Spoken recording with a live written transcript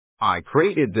I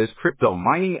created this crypto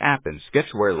mining app in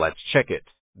Sketchware. Let's check it.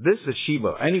 This is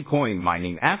Shiba Inu coin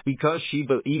mining app because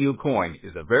Shiba Inu coin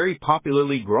is a very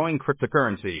popularly growing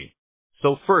cryptocurrency.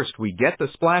 So first we get the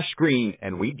splash screen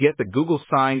and we get the Google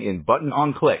sign in button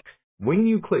on click. When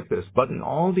you click this button,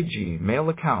 all the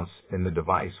Gmail accounts in the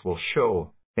device will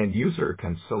show and user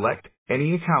can select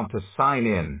any account to sign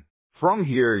in. From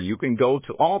here you can go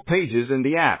to all pages in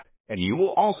the app and you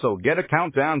will also get a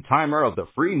countdown timer of the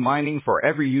free mining for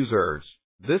every users.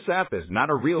 This app is not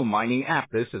a real mining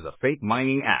app, this is a fake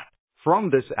mining app. From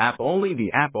this app only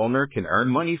the app owner can earn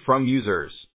money from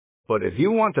users. But if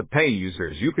you want to pay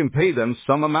users, you can pay them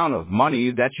some amount of money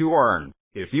that you earn.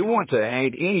 If you want to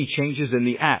add any changes in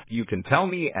the app, you can tell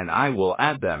me and I will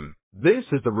add them. This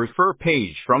is the refer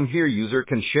page. From here user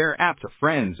can share app to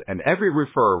friends and every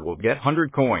refer will get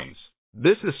 100 coins.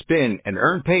 This is spin and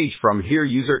earn page. From here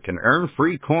user can earn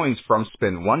free coins from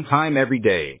spin one time every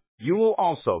day. You will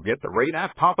also get the rate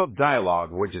app pop-up dialog,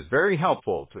 which is very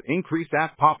helpful to increase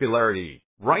app popularity.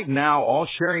 Right now all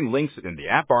sharing links in the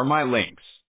app are my links.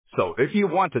 So if you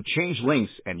want to change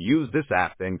links and use this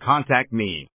app, then contact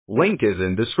me. Link is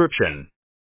in description.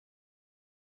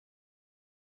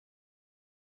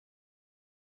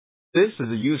 This is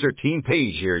a user team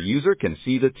page. Here user can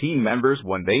see the team members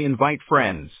when they invite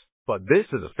friends. But this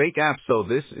is a fake app, so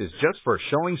this is just for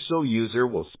showing, so user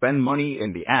will spend money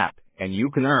in the app and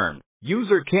you can earn.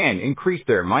 User can increase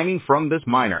their mining from this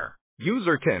miner.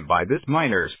 User can buy this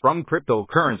miners from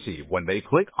cryptocurrency. When they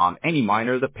click on any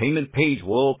miner, the payment page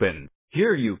will open.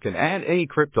 Here you can add any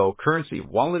cryptocurrency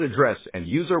wallet address and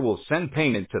user will send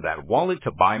payment to that wallet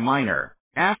to buy miner.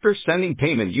 After sending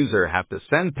payment, user have to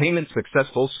send payment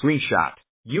successful screenshot.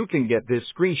 You can get these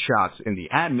screenshots in the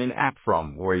admin app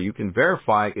from where you can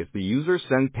verify if the user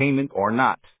sent payment or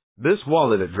not. This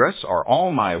wallet address are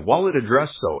all my wallet address,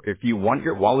 so if you want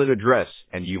your wallet address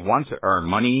and you want to earn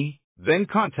money, then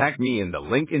contact me in the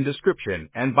link in description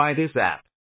and buy this app.